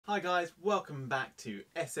Hi guys, welcome back to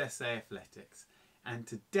SSA Athletics, and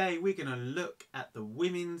today we're going to look at the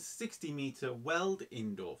women's 60-metre World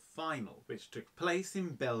Indoor Final, which took place in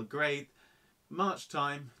Belgrade, March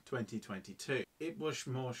time 2022. It was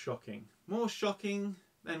more shocking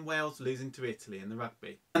than Wales losing to Italy in the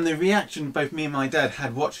rugby. And the reaction both me and my dad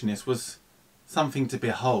had watching this was something to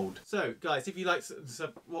behold. So guys, if you like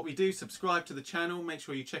what we do, subscribe to the channel, make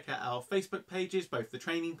sure you check out our Facebook pages, both the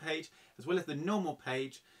training page as well as the normal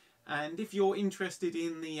page. And if you're interested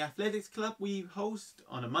in the athletics club we host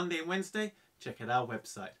on a Monday and Wednesday, check out our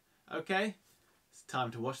website. Okay, it's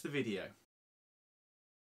time to watch the video.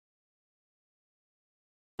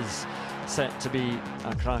 Is set to be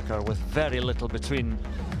a cracker with very little between.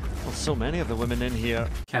 Well, so many of the women in here.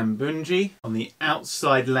 Kambundji on the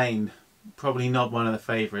outside lane, probably not one of the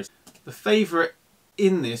favourites. The favourite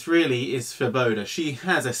in this really is Swoboda. She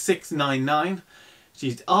has a 6.99.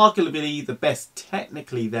 She's arguably the best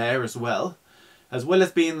technically there as well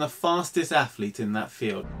as being the fastest athlete in that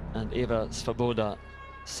field. And Ewa Swoboda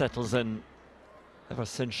settles in ever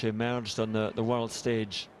since she emerged on the world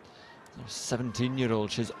stage. 17-year-old,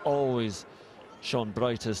 she's always shone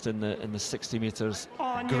brightest in the 60 metres.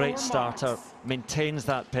 Great starter, maintains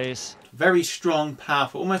that pace. Very strong,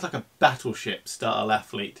 powerful, almost like a battleship style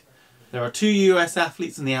athlete. There are two US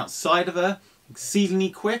athletes on the outside of her, exceedingly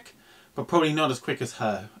quick, but probably not as quick as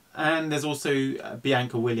her. And there's also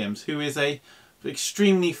Bianca Williams, who is a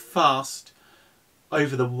extremely fast,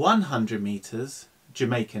 over the 100 metres,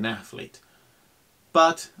 Jamaican athlete.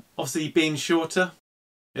 But obviously being shorter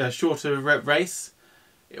race,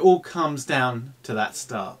 it all comes down to that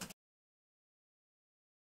start.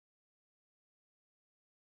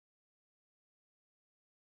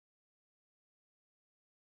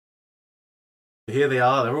 Here they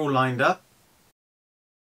are, they're all lined up.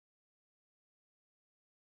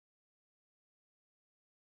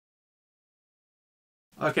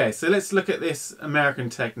 Okay, so let's look at this American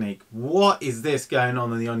technique. What is this going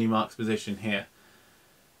on your marks position here?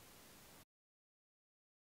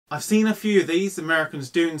 I've seen a few of these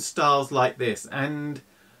Americans doing styles like this, and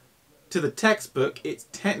to the textbook it's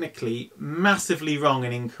technically massively wrong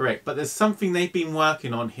and incorrect, but there's something they've been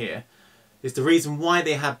working on here. Is the reason why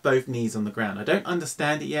they have both knees on the ground. I don't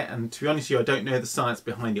understand it yet, and to be honest with you, I don't know the science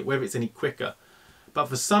behind it, whether it's any quicker. But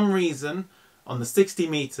for some reason, on the 60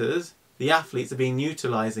 metres, the athletes have been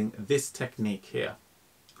utilising this technique here.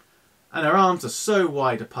 And their arms are so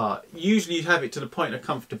wide apart. Usually you have it to the point of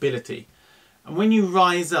comfortability. And when you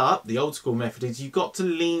rise up, the old school method is you've got to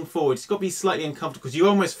lean forward. It's got to be slightly uncomfortable because you're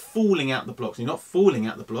almost falling out the blocks. You're not falling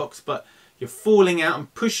out the blocks, but you're falling out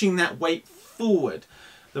and pushing that weight forward.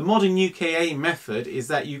 The modern Mikiah method is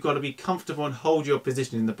that you've got to be comfortable and hold your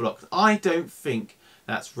position in the blocks. I don't think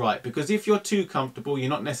that's right, because if you're too comfortable, you're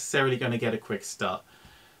not necessarily going to get a quick start.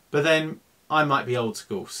 But then I might be old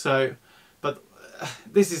school. But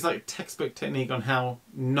this is like textbook technique on how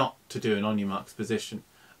not to do an on your marks position.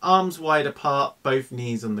 Arms wide apart, both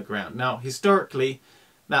knees on the ground. Now, historically,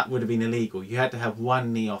 that would have been illegal. You had to have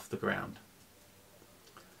one knee off the ground.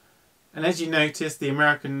 And as you notice, the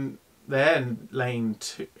American there in lane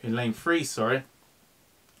 3, sorry,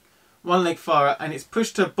 one leg far out, and it's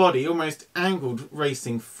pushed her body almost angled,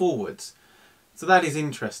 racing forwards. So that is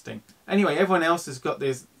interesting. Anyway, everyone else has got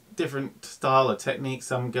this different style of technique.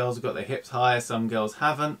 Some girls have got their hips higher, some girls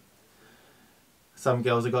haven't. Some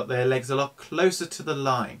girls have got their legs a lot closer to the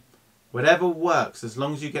line. Whatever works, as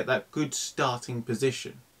long as you get that good starting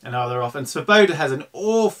position. And now they're off. And Swoboda has an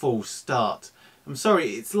awful start. I'm sorry,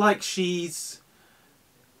 it's like she's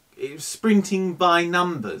sprinting by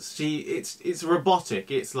numbers. It's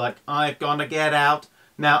robotic. It's like, I've got to get out,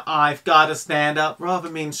 now I've got to stand up, rather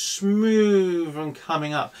than being smooth and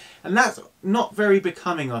coming up. And that's not very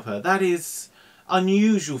becoming of her. That is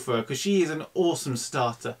unusual for her, because she is an awesome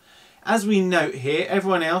starter. As we note here,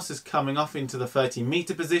 everyone else is coming off into the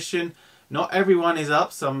 30-metre position. Not everyone is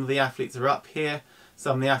up. Some of the athletes are up here.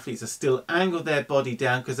 Some of the athletes are still angled their body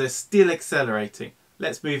down because they're still accelerating.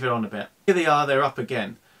 Let's move it on a bit. Here they are, they're up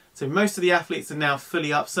again. So most of the athletes are now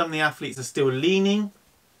fully up. Some of the athletes are still leaning.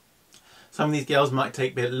 Some of these girls might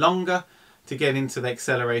take a bit longer to get into the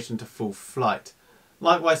acceleration to full flight.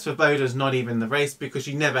 Likewise, Swoboda's not even in the race because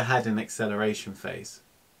she never had an acceleration phase.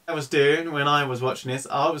 What I was doing when I was watching this,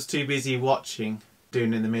 I was too busy watching,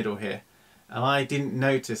 doing in the middle here. And I didn't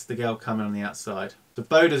notice the girl coming on the outside.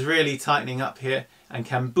 Swoboda's really tightening up here, and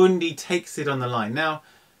Kambundji takes it on the line. Now,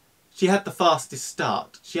 she had the fastest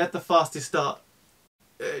start. She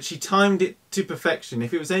timed it to perfection.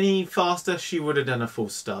 If it was any faster, she would have done a full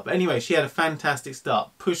start. But anyway, she had a fantastic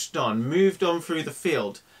start, pushed on, moved on through the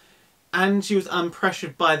field, and she was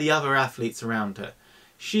unpressured by the other athletes around her.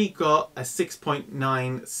 She got a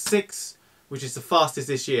 6.96, which is the fastest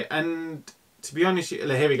this year. And to be honest,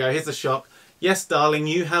 here we go, here's the shock. Yes, darling,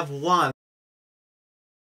 you have won.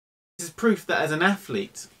 This is proof that as an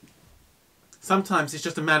athlete, sometimes it's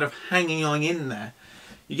just a matter of hanging on in there.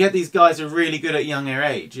 You get these guys who are really good at younger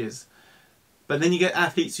ages, but then you get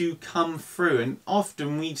athletes who come through, and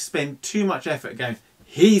often we spend too much effort going,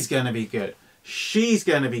 he's going to be good, she's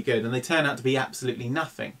going to be good, and they turn out to be absolutely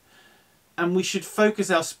nothing. And we should focus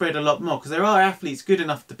our spread a lot more, because there are athletes good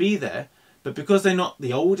enough to be there, but because they're not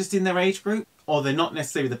the oldest in their age group, or they're not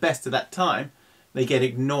necessarily the best at that time, they get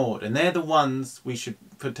ignored. And they're the ones we should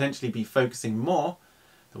potentially be focusing more.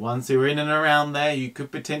 The ones who are in and around there, you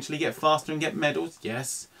could potentially get faster and get medals.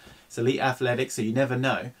 Yes, it's elite athletics, so you never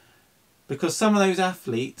know. Because some of those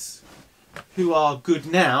athletes who are good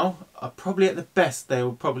now are probably at the best they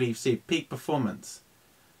will probably see peak performance.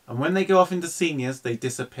 And when they go off into seniors, they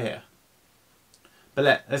disappear.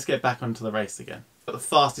 But let's get back onto the race again. Got the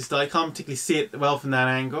fastest I can't particularly see it well from that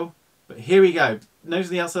angle. But here we go. Nose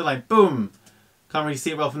to the outside line. Boom! Can't really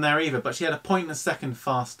see it well from there either. But she had a 0.1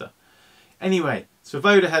 faster. Anyway,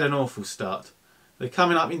 Swoboda had an awful start. They're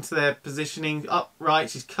coming up into their positioning upright.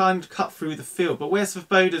 She's kind of cut through the field. But where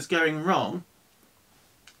Swoboda's going wrong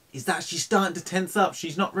is that she's starting to tense up.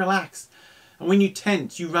 She's not relaxed. And when you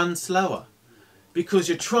tense, you run slower. Because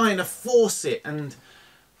you're trying to force it, and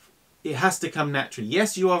it has to come naturally.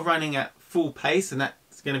 Yes, you are running at full pace, and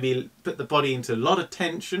that's going to put the body into a lot of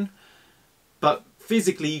tension. But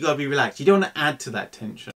physically, you've got to be relaxed. You don't want to add to that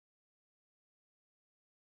tension.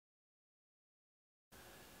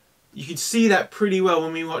 You could see that pretty well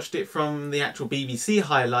when we watched it from the actual BBC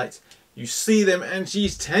highlights. You see them, and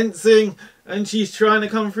she's tensing, and she's trying to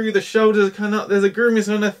come through the shoulders, kind of, there's a grimace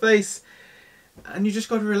on her face, and you just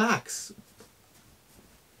got to relax.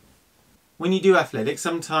 When you do athletics,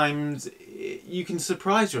 sometimes you can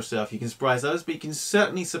surprise yourself. You can surprise others, but you can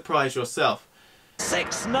certainly surprise yourself.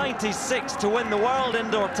 6.96 to win the world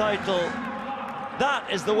indoor title. That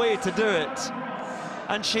is the way to do it.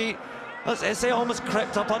 And she, as I say, almost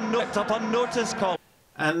crept up unnoticed.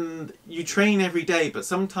 And you train every day, but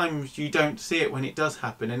sometimes you don't see it when it does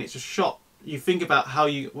happen, and it's a shock. You think about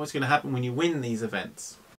what's going to happen when you win these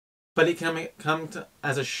events. But it can come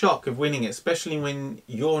as a shock of winning it, especially when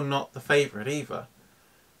you're not the favourite either.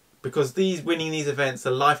 Because winning these events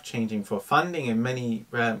are life-changing for funding in many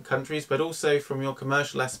countries, but also from your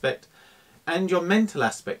commercial aspect and your mental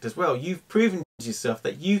aspect as well. You've proven to yourself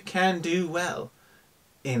that you can do well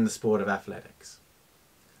in the sport of athletics.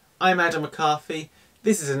 I'm Adam McCarthy.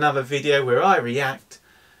 This is another video where I react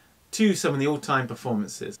to some of the all-time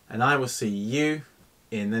performances. And I will see you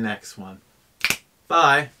in the next one.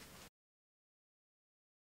 Bye.